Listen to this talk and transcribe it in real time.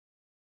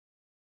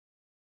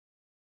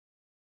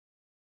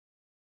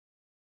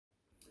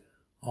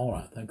All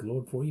right, thank the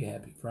Lord for you.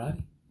 Happy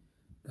Friday.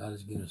 God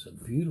has given us a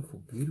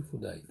beautiful, beautiful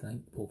day.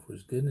 Thankful for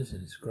His goodness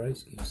and His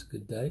grace. Give us a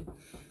good day.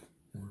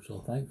 And we're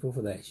so thankful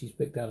for that. She's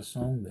picked out a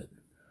song that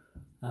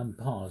I'm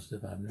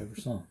positive I've never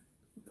sung.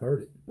 I've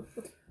heard it.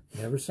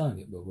 Never sung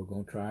it, but we're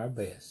going to try our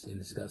best.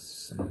 And it's got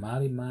some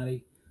mighty,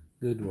 mighty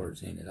good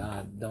words in it.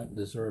 I don't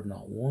deserve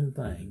not one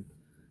thing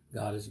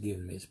God has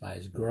given me. It's by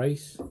His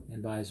grace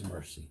and by His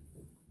mercy.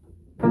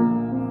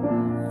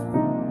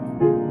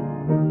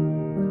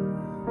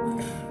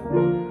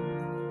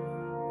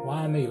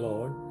 Why me,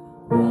 Lord?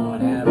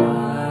 What have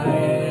I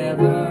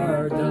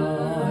ever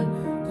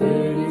done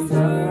to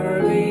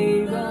deserve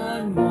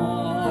even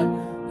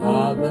one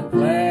of the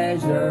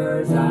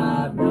pleasures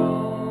I've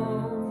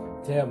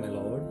known? Tell me,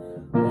 Lord,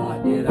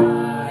 what did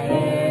I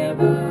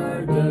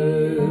ever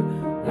do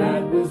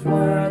that was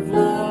worth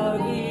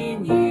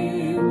loving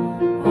you,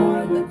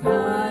 or the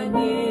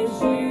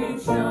kindness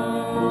you've shown?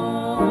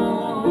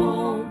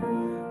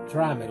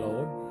 Try me,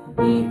 Lord.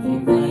 If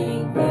you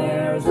think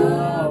there's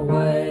a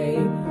way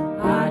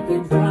I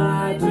can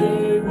try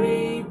to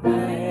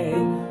repay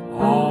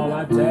all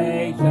I've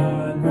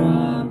taken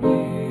from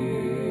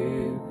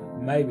you,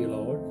 maybe,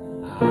 Lord,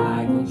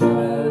 I can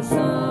show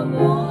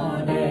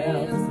someone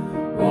else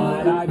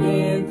what I've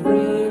been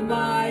through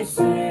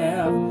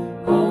myself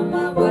on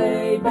my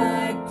way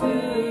back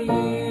to you.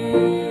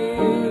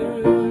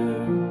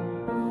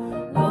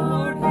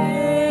 Lord,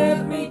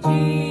 help me,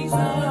 Jesus,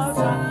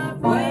 I've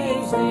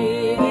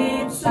wasted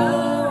it, so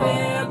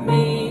help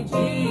me,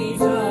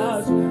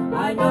 Jesus,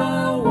 I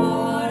know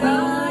what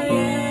I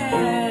am.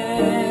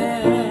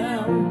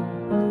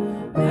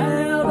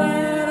 Now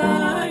that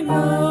I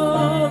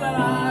know that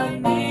I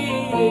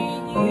need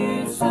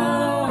you,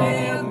 so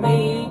help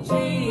me,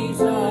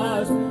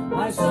 Jesus,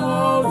 my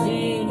soul's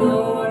in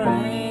your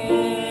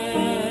hands.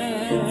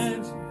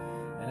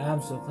 And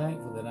I'm so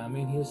thankful that I'm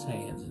in His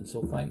hands, and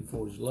so thankful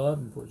for His love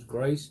and for His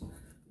grace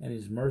and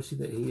His mercy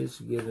that He has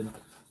given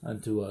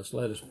unto us.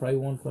 Let us pray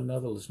one for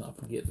another. Let's not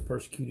forget the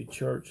persecuted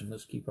church, and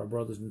let's keep our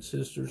brothers and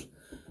sisters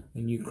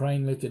in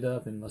Ukraine lifted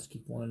up, and let's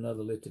keep one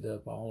another lifted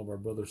up, all of our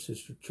brother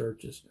sister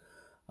churches.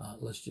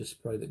 Let's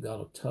just pray that God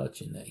will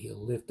touch and that He'll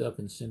lift up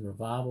and send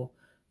revival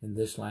in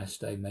this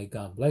last day. May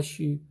God bless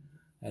you,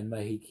 and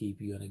may He keep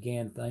you. And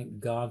again,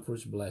 thank God for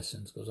His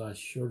blessings, because I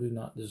sure do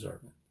not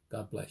deserve them.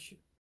 God bless you.